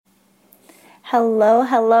Hello,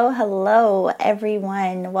 hello, hello,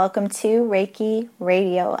 everyone. Welcome to Reiki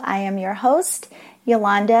Radio. I am your host,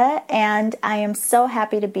 Yolanda, and I am so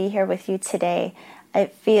happy to be here with you today.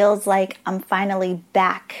 It feels like I'm finally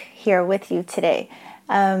back here with you today.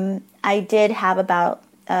 I did have about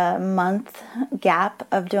a month gap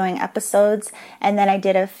of doing episodes, and then I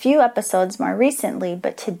did a few episodes more recently,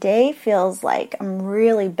 but today feels like I'm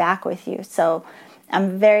really back with you. So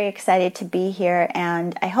I'm very excited to be here,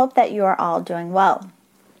 and I hope that you are all doing well.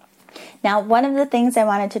 Now, one of the things I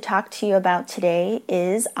wanted to talk to you about today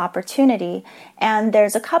is opportunity, and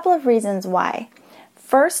there's a couple of reasons why.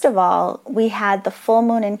 First of all, we had the full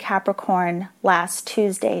moon in Capricorn last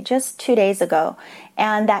Tuesday, just 2 days ago,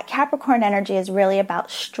 and that Capricorn energy is really about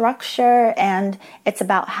structure, and it's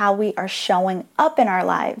about how we are showing up in our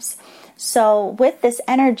lives. So with this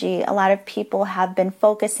energy, a lot of people have been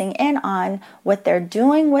focusing in on what they're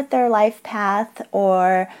doing with their life path,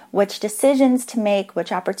 or which decisions to make,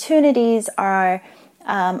 which opportunities are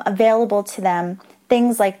available to them,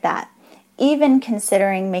 things like that. Even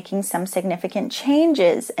considering making some significant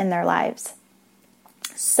changes in their lives.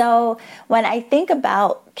 So when I think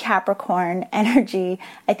about Capricorn energy,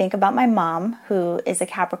 I think about my mom, who is a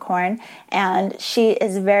Capricorn, and she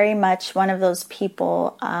is very much one of those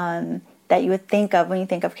people that you would think of when you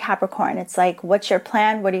think of Capricorn. It's like, what's your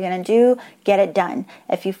plan? What are you going to do? Get it done.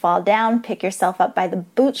 If you fall down, pick yourself up by the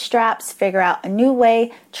bootstraps, figure out a new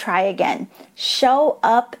way, try again. Show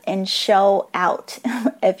up and show out.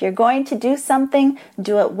 If you're going to do something,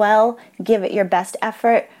 do it well, give it your best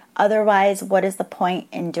effort. Otherwise, what is the point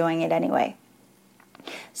in doing it anyway?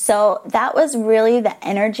 So that was really the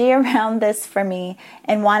energy around this for me,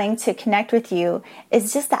 and wanting to connect with you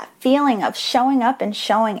is just that feeling of showing up and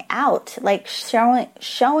showing out, like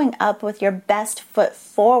showing up with your best foot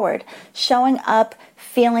forward, showing up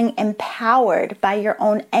feeling empowered by your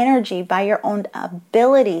own energy, by your own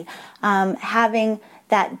ability, having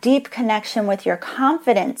that deep connection with your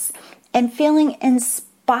confidence, and feeling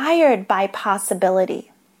inspired by possibility.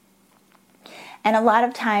 And a lot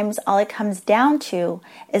of times, all it comes down to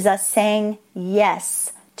is us saying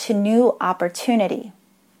yes to new opportunity.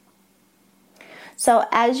 So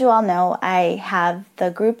as you all know, I have the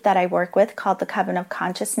group that I work with called the Coven of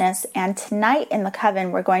Consciousness. And tonight in the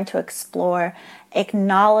Coven, we're going to explore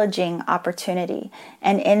acknowledging opportunity.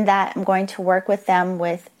 And in that, I'm going to work with them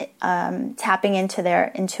with tapping into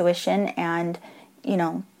their intuition and,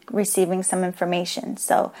 receiving some information.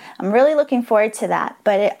 So I'm really looking forward to that.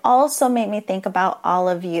 But it also made me think about all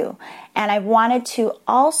of you. And I wanted to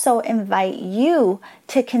also invite you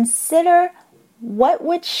to consider what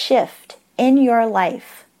would shift in your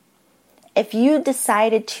life if you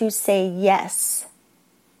decided to say yes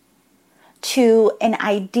to an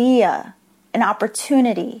idea, an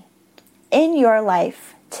opportunity in your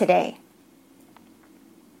life today.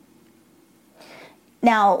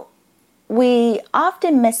 Now, we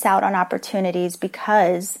often miss out on opportunities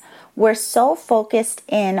because we're so focused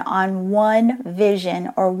in on one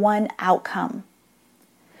vision or one outcome.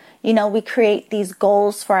 We create these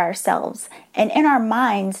goals for ourselves, and in our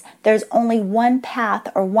minds, there's only one path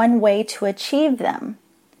or one way to achieve them.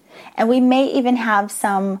 And we may even have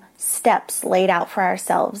some steps laid out for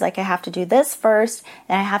ourselves, like I have to do this first,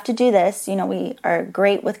 and I have to do this. We are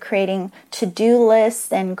great with creating to-do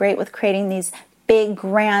lists and great with creating these big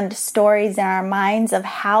grand stories in our minds of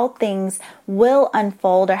how things will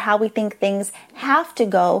unfold, or how we think things have to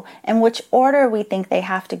go, and which order we think they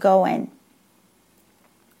have to go in.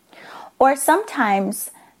 Or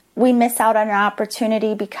sometimes we miss out on an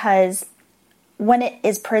opportunity because when it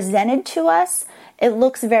is presented to us, it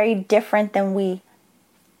looks very different than we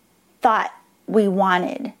thought we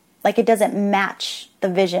wanted. Like it doesn't match the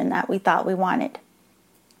vision that we thought we wanted.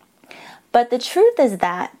 But the truth is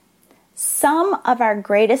that some of our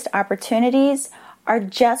greatest opportunities are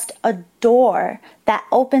just a door that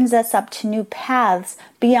opens us up to new paths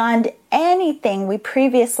beyond anything we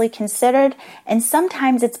previously considered, and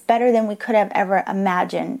sometimes it's better than we could have ever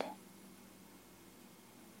imagined.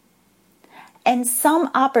 And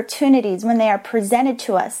some opportunities, when they are presented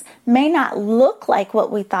to us, may not look like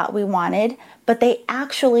what we thought we wanted, but they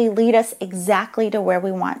actually lead us exactly to where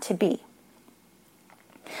we want to be.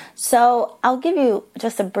 So I'll give you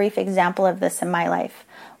just a brief example of this in my life.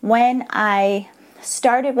 When I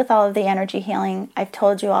started with all of the energy healing, I've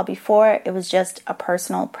told you all before, it was just a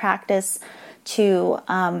personal practice to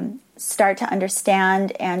start to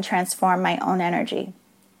understand and transform my own energy.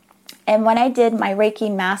 And when I did my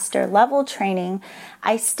Reiki Master level training,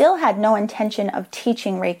 I still had no intention of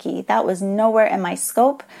teaching Reiki. That was nowhere in my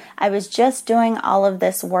scope. I was just doing all of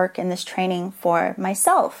this work and this training for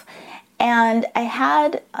myself. And I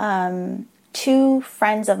had 2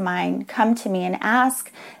 friends of mine come to me and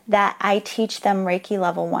ask that I teach them Reiki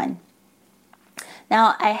level 1.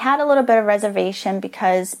 Now, I had a little bit of reservation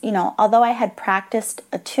because, although I had practiced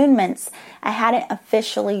attunements, I hadn't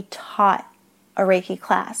officially taught a Reiki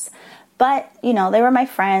class. But, they were my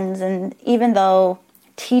friends, and even though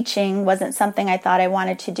teaching wasn't something I thought I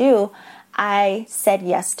wanted to do, I said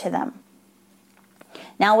yes to them.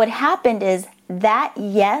 Now, what happened is that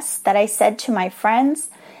yes that I said to my friends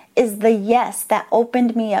is the yes that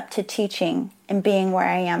opened me up to teaching and being where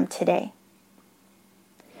I am today.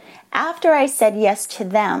 After I said yes to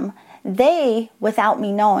them, they, without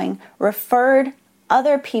me knowing, referred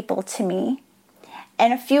other people to me.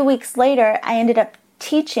 And a few weeks later, I ended up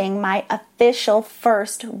teaching my official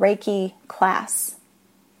first Reiki class.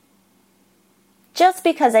 Just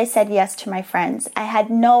because I said yes to my friends. I had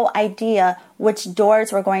no idea which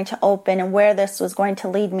doors were going to open and where this was going to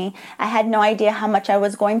lead me. I had no idea how much I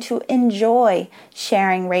was going to enjoy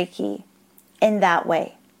sharing Reiki in that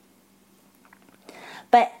way.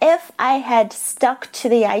 But if I had stuck to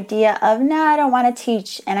the idea of, no, I don't want to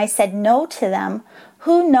teach, and I said no to them,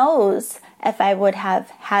 who knows if I would have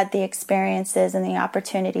had the experiences and the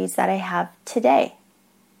opportunities that I have today.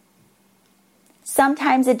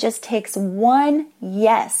 Sometimes it just takes one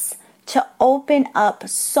yes to open up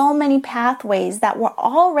so many pathways that were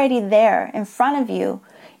already there in front of you.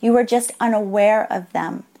 You were just unaware of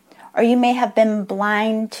them, or you may have been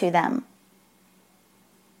blind to them.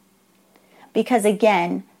 Because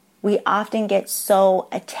again, we often get so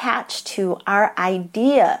attached to our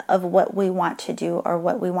idea of what we want to do or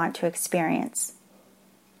what we want to experience.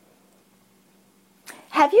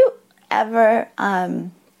 Have you ever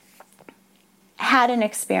had an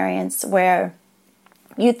experience where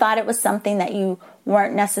you thought it was something that you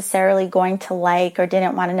weren't necessarily going to like or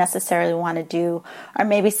didn't necessarily want to do, or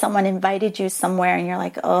maybe someone invited you somewhere and you're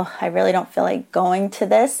like, oh, I really don't feel like going to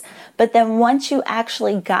this. But then once you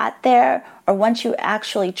actually got there, or once you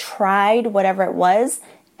actually tried whatever it was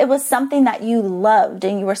something that you loved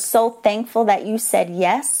and you were so thankful that you said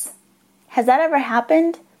yes? Has that ever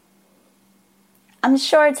happened? I'm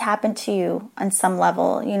sure it's happened to you on some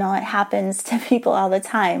level. It happens to people all the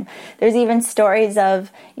time. There's even stories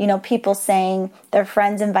of, people saying their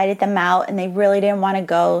friends invited them out and they really didn't want to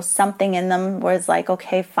go. Something in them was like,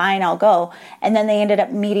 okay, fine, I'll go. And then they ended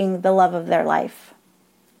up meeting the love of their life.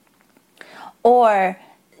 Or,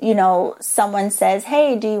 someone says,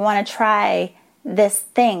 hey, do you want to try this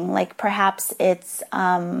thing? Like perhaps it's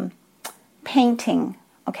painting,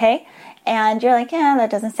 okay? And you're like, yeah,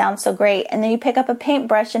 that doesn't sound so great. And then you pick up a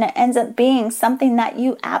paintbrush and it ends up being something that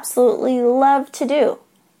you absolutely love to do.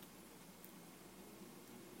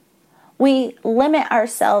 We limit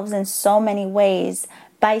ourselves in so many ways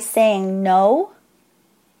by saying no,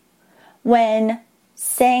 when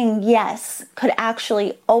saying yes could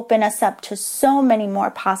actually open us up to so many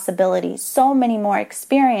more possibilities, so many more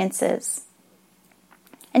experiences.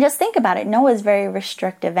 And just think about it. No is very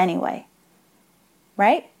restrictive anyway,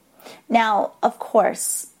 right? Now, of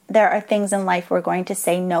course, there are things in life we're going to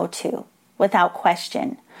say no to without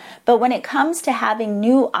question. But when it comes to having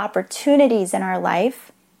new opportunities in our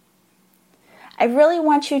life, I really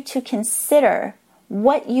want you to consider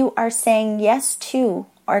what you are saying yes to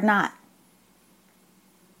or not.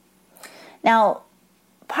 Now,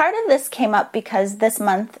 part of this came up because this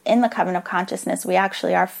month in the Covenant of Consciousness, we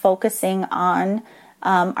actually are focusing on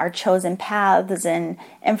our chosen paths and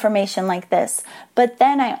information like this. But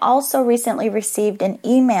then I also recently received an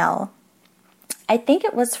email. I think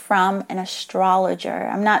it was from an astrologer.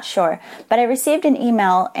 I'm not sure. But I received an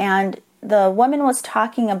email and the woman was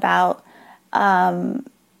talking about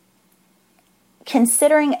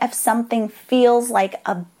considering if something feels like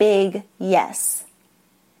a big yes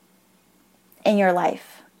in your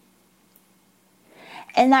life.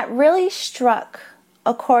 And that really struck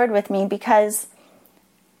a chord with me because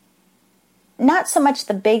not so much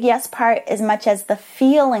the big yes part as much as the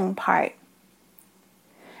feeling part.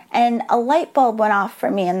 And a light bulb went off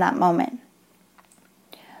for me in that moment.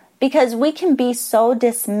 Because we can be so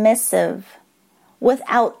dismissive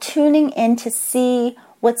without tuning in to see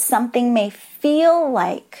what something may feel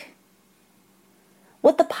like,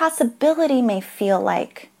 what the possibility may feel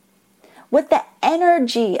like, what the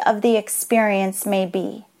energy of the experience may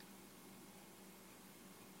be.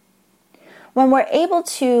 When we're able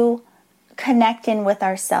to connect in with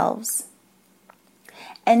ourselves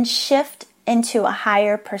and shift into a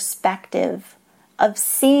higher perspective of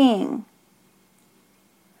seeing,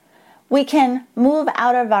 we can move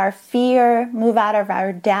out of our fear, move out of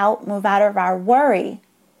our doubt, move out of our worry,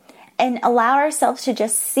 and allow ourselves to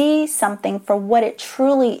just see something for what it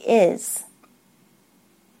truly is.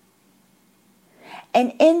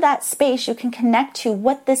 And in that space, you can connect to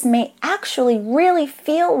what this may actually really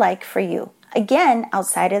feel like for you. Again,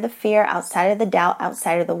 outside of the fear, outside of the doubt,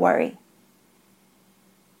 outside of the worry.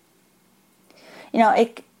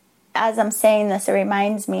 As I'm saying this, it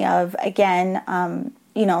reminds me of, again,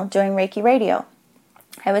 doing Reiki Radio.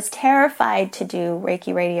 I was terrified to do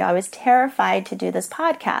Reiki Radio. I was terrified to do this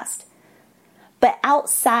podcast. But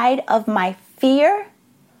outside of my fear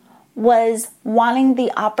was wanting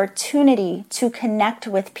the opportunity to connect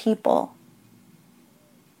with people.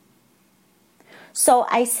 So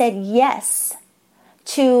I said yes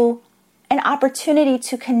to an opportunity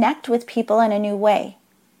to connect with people in a new way.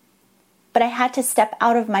 But I had to step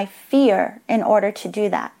out of my fear in order to do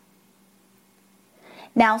that.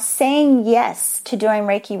 Now, saying yes to doing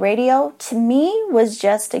Reiki Radio, to me, was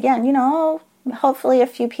just, again, hopefully a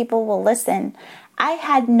few people will listen. I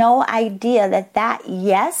had no idea that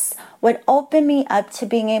yes would open me up to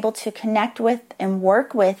being able to connect with and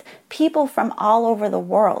work with people from all over the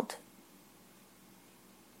world.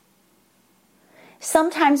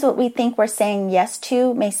 Sometimes what we think we're saying yes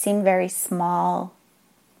to may seem very small.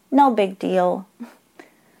 No big deal.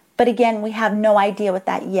 But again, we have no idea what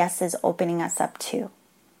that yes is opening us up to.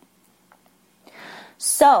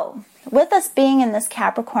 So, with us being in this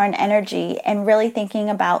Capricorn energy and really thinking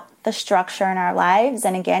about the structure in our lives,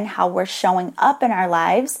 and again, how we're showing up in our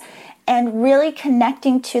lives, and really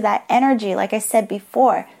connecting to that energy, like I said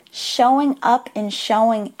before, showing up and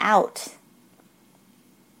showing out.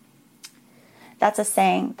 That's a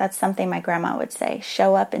saying. That's something my grandma would say.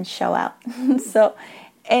 Show up and show out. So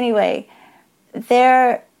anyway,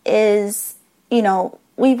 there is,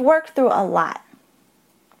 we've worked through a lot.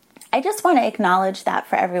 I just want to acknowledge that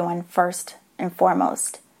for everyone first and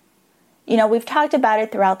foremost. We've talked about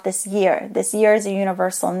it throughout this year. This year is a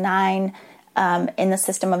universal 9 in the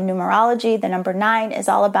system of numerology. The number 9 is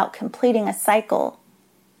all about completing a cycle,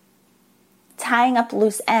 tying up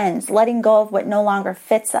loose ends, letting go of what no longer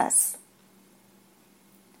fits us.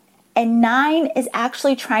 And 9 is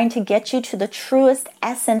actually trying to get you to the truest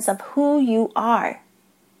essence of who you are.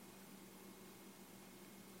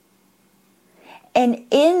 And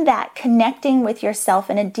in that, connecting with yourself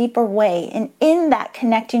in a deeper way, and in that,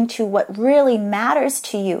 connecting to what really matters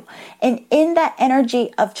to you, and in that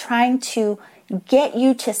energy of trying to get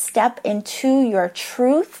you to step into your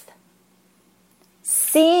truth,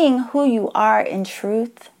 seeing who you are in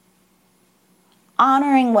truth,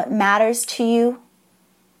 honoring what matters to you,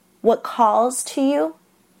 what calls to you,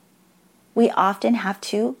 we often have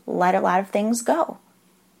to let a lot of things go.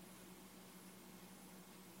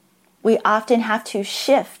 We often have to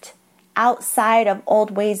shift outside of old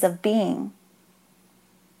ways of being.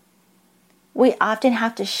 We often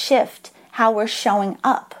have to shift how we're showing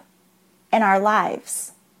up in our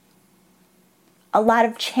lives. A lot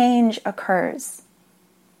of change occurs.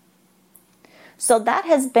 So that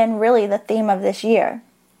has been really the theme of this year.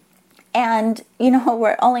 And,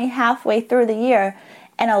 we're only halfway through the year,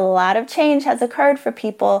 and a lot of change has occurred for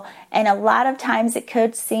people, and a lot of times it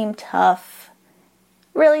could seem tough.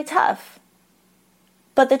 Really tough.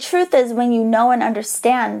 But the truth is, when you know and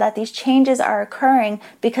understand that these changes are occurring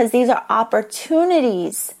because these are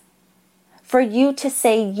opportunities for you to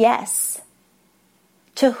say yes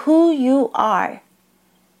to who you are,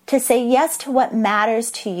 to say yes to what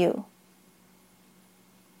matters to you,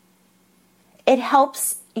 it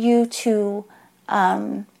helps you to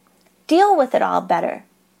deal with it all better.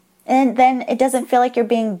 And then it doesn't feel like you're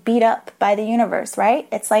being beat up by the universe, right?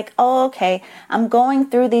 It's like, oh, okay, I'm going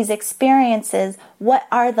through these experiences. What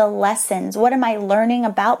are the lessons? What am I learning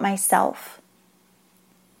about myself?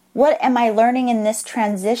 What am I learning in this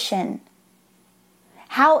transition?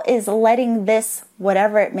 How is letting this,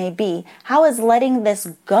 whatever it may be, how is letting this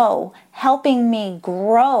go helping me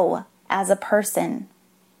grow as a person?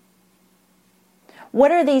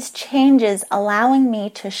 What are these changes allowing me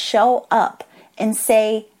to show up and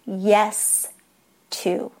say yes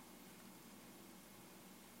to?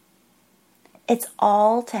 It's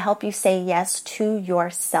all to help you say yes to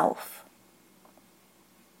yourself.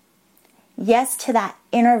 Yes to that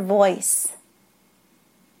inner voice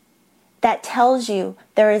that tells you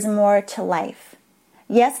there is more to life.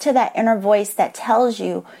 Yes to that inner voice that tells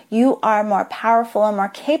you you are more powerful and more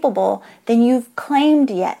capable than you've claimed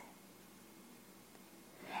yet.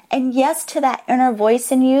 And yes to that inner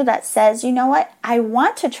voice in you that says, you know what? I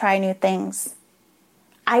want to try new things.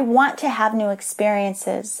 I want to have new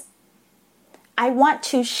experiences. I want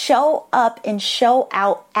to show up and show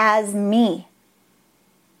out as me.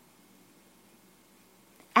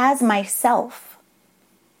 As myself.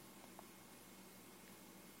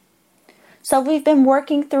 So we've been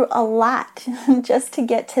working through a lot just to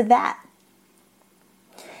get to that.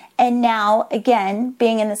 And now, again,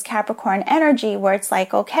 being in this Capricorn energy where it's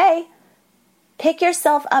like, okay, pick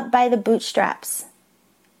yourself up by the bootstraps.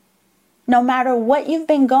 No matter what you've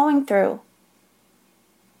been going through,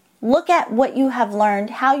 look at what you have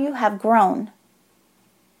learned, how you have grown.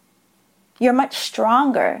 You're much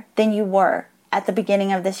stronger than you were at the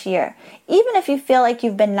beginning of this year. Even if you feel like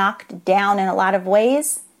you've been knocked down in a lot of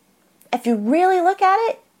ways, if you really look at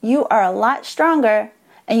it, you are a lot stronger,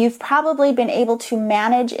 and you've probably been able to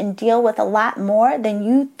manage and deal with a lot more than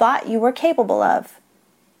you thought you were capable of.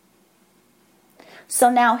 So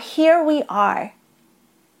now here we are.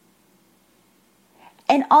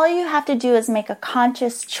 And all you have to do is make a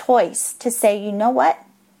conscious choice to say, you know what?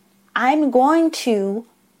 I'm going to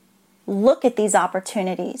look at these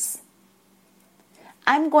opportunities.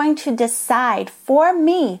 I'm going to decide for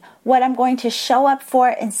me what I'm going to show up for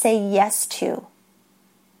and say yes to.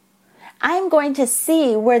 I'm going to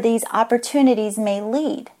see where these opportunities may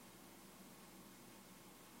lead.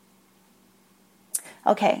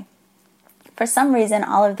 Okay. For some reason,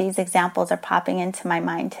 all of these examples are popping into my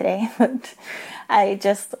mind today. I'm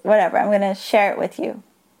going to share it with you.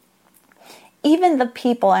 Even the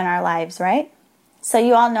people in our lives, right? So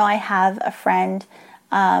you all know I have a friend.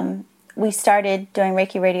 We started doing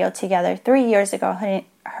Reiki Radio together 3 years ago.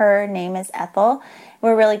 Her name is Ethel.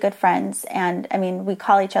 We're really good friends. And I mean, we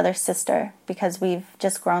call each other sister because we've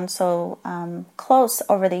just grown so close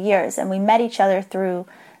over the years. And we met each other through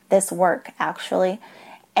this work, actually.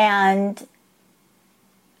 And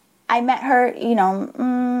I met her,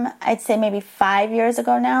 I'd say maybe 5 years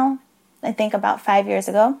ago now. I think about 5 years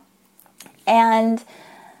ago. And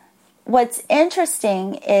what's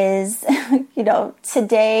interesting is,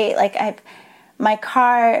 today,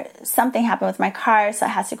 something happened with my car, so it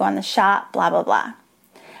has to go in the shop, blah, blah, blah.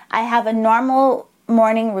 I have a normal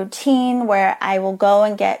morning routine where I will go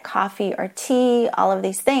and get coffee or tea, all of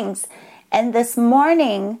these things. And this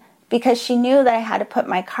morning, because she knew that I had to put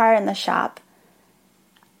my car in the shop,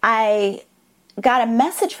 I got a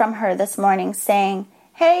message from her this morning saying,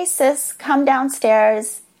 hey sis, come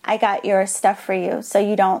downstairs. I got your stuff for you so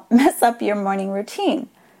you don't mess up your morning routine.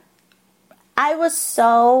 I was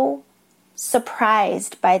so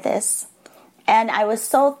surprised by this, and I was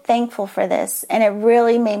so thankful for this, and it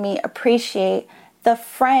really made me appreciate the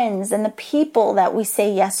friends and the people that we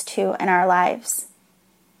say yes to in our lives.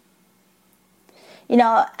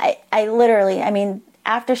 I literally,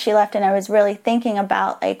 after she left and I was really thinking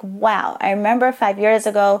about wow, I remember 5 years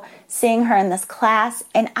ago seeing her in this class,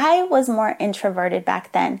 and I was more introverted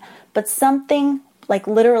back then, but something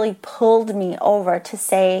literally pulled me over to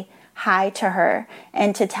say hi to her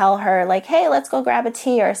and to tell her hey, let's go grab a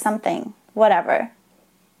tea or something, whatever.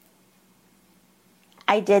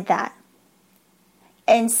 I did that.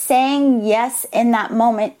 And saying yes in that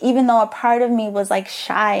moment, even though a part of me was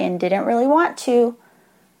shy and didn't really want to,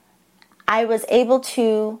 I was able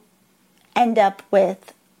to end up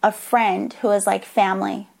with a friend who is like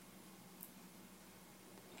family.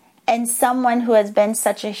 And someone who has been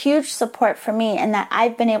such a huge support for me and that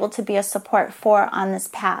I've been able to be a support for on this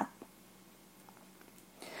path.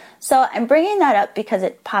 So I'm bringing that up because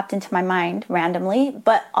it popped into my mind randomly,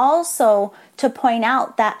 but also to point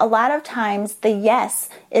out that a lot of times the yes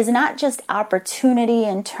is not just opportunity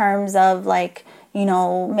in terms of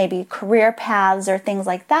maybe career paths or things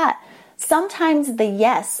like that. Sometimes the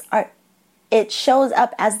yes it shows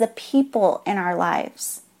up as the people in our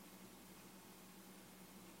lives.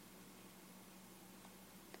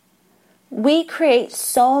 We create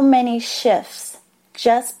so many shifts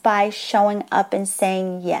just by showing up and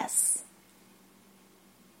saying yes.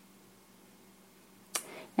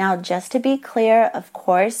 Now, just to be clear, of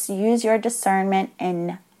course, use your discernment,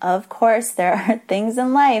 and of course, there are things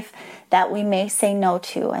in life that we may say no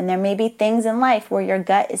to, and there may be things in life where your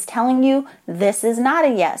gut is telling you this is not a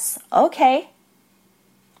yes. Okay.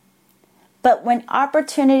 But when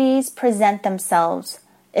opportunities present themselves,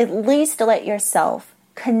 at least let yourself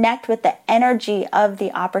connect with the energy of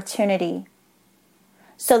the opportunity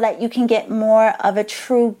so that you can get more of a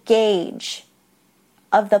true gauge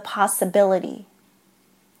of the possibility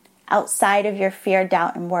outside of your fear,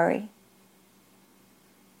 doubt, and worry.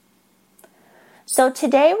 So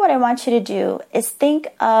today what I want you to do is think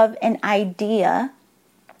of an idea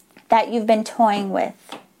that you've been toying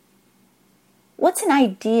with. What's an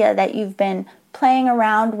idea that you've been playing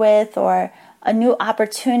around with, or a new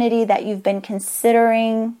opportunity that you've been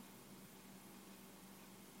considering?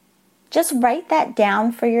 Just write that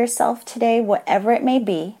down for yourself today, whatever it may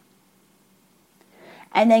be.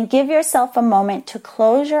 And then give yourself a moment to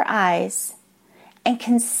close your eyes and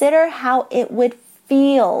consider how it would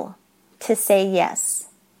feel to say yes.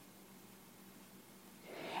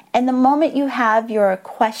 And the moment you have your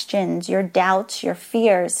questions, your doubts, your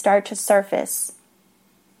fears start to surface,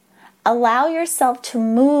 allow yourself to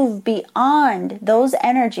move beyond those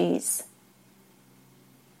energies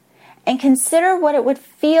and consider what it would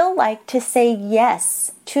feel like to say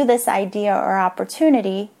yes to this idea or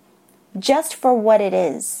opportunity just for what it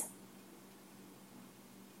is.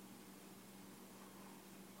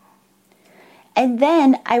 And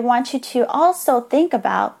then I want you to also think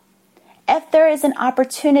about if there is an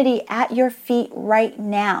opportunity at your feet right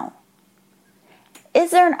now.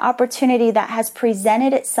 Is there an opportunity that has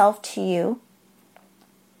presented itself to you?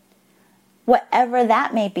 Whatever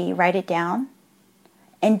that may be, write it down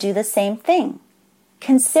and do the same thing.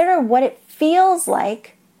 Consider what it feels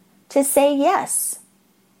like to say yes.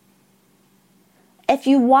 If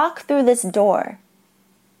you walk through this door,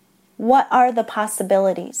 what are the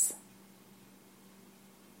possibilities?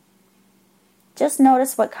 Just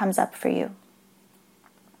notice what comes up for you.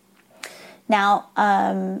 Now,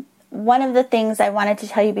 one of the things I wanted to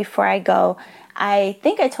tell you before I go, I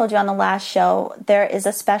think I told you on the last show, there is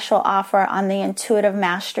a special offer on the Intuitive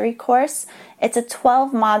Mastery course. It's a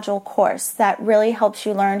 12-module course that really helps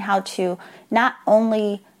you learn how to not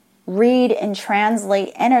only read and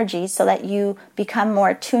translate energy so that you become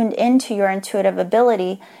more tuned into your intuitive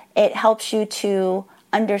ability, it helps you to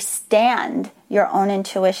understand your own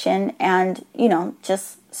intuition and,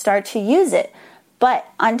 just start to use it. But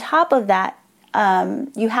on top of that,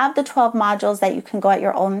 you have the 12 modules that you can go at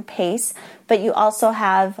your own pace, but you also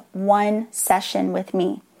have one session with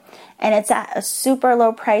me. And it's at a super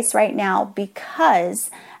low price right now because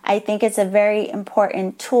I think it's a very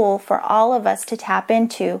important tool for all of us to tap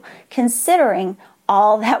into, considering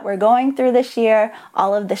all that we're going through this year,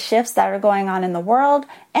 all of the shifts that are going on in the world,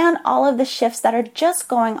 and all of the shifts that are just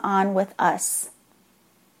going on with us.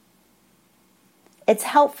 It's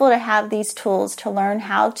helpful to have these tools to learn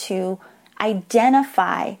how to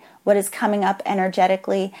identify what is coming up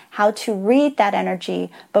energetically, how to read that energy,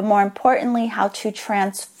 but more importantly, how to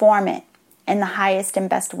transform it in the highest and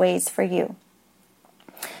best ways for you.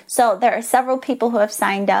 So there are several people who have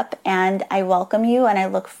signed up, and I welcome you, and I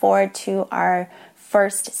look forward to our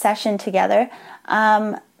first session together.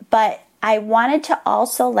 But I wanted to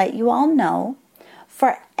also let you all know,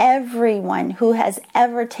 for everyone who has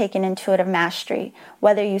ever taken Intuitive Mastery,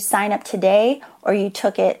 whether you sign up today or you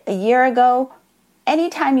took it a year ago,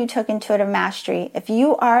 anytime you took Intuitive Mastery, if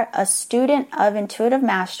you are a student of Intuitive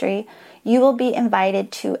Mastery, you will be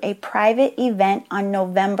invited to a private event on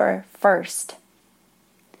November 1st.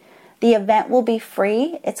 The event will be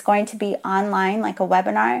free. It's going to be online, like a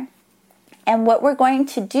webinar. And what we're going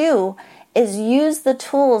to do is use the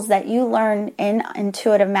tools that you learn in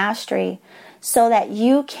Intuitive Mastery so that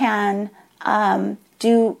you can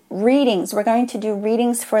do readings. We're going to do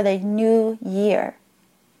readings for the new year.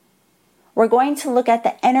 We're going to look at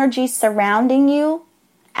the energy surrounding you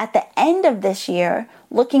at the end of this year,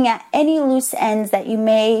 looking at any loose ends that you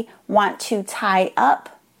may want to tie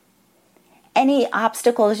up, any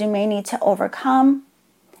obstacles you may need to overcome,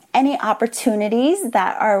 any opportunities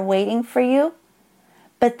that are waiting for you,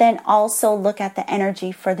 but then also look at the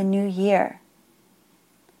energy for the new year.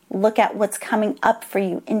 Look at what's coming up for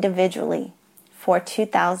you individually for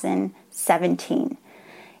 2017.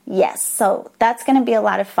 Yes, so that's going to be a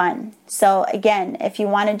lot of fun. So again, if you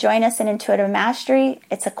want to join us in Intuitive Mastery,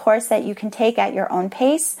 it's a course that you can take at your own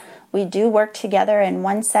pace. We do work together in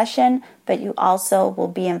one session, but you also will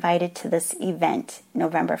be invited to this event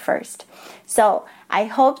November 1st. So I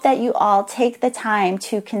hope that you all take the time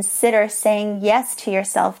to consider saying yes to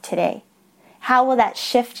yourself today. How will that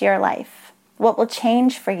shift your life? What will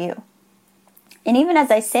change for you? And even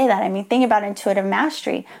as I say that, think about Intuitive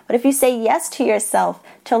Mastery. But if you say yes to yourself,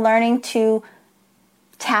 to learning to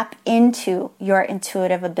tap into your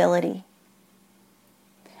intuitive ability.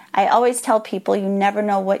 I always tell people you never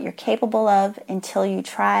know what you're capable of until you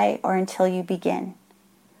try or until you begin.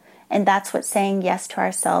 And that's what saying yes to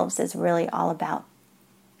ourselves is really all about.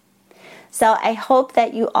 So I hope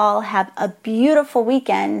that you all have a beautiful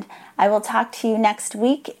weekend. I will talk to you next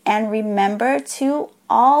week, and remember to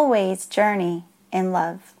always journey in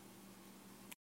love.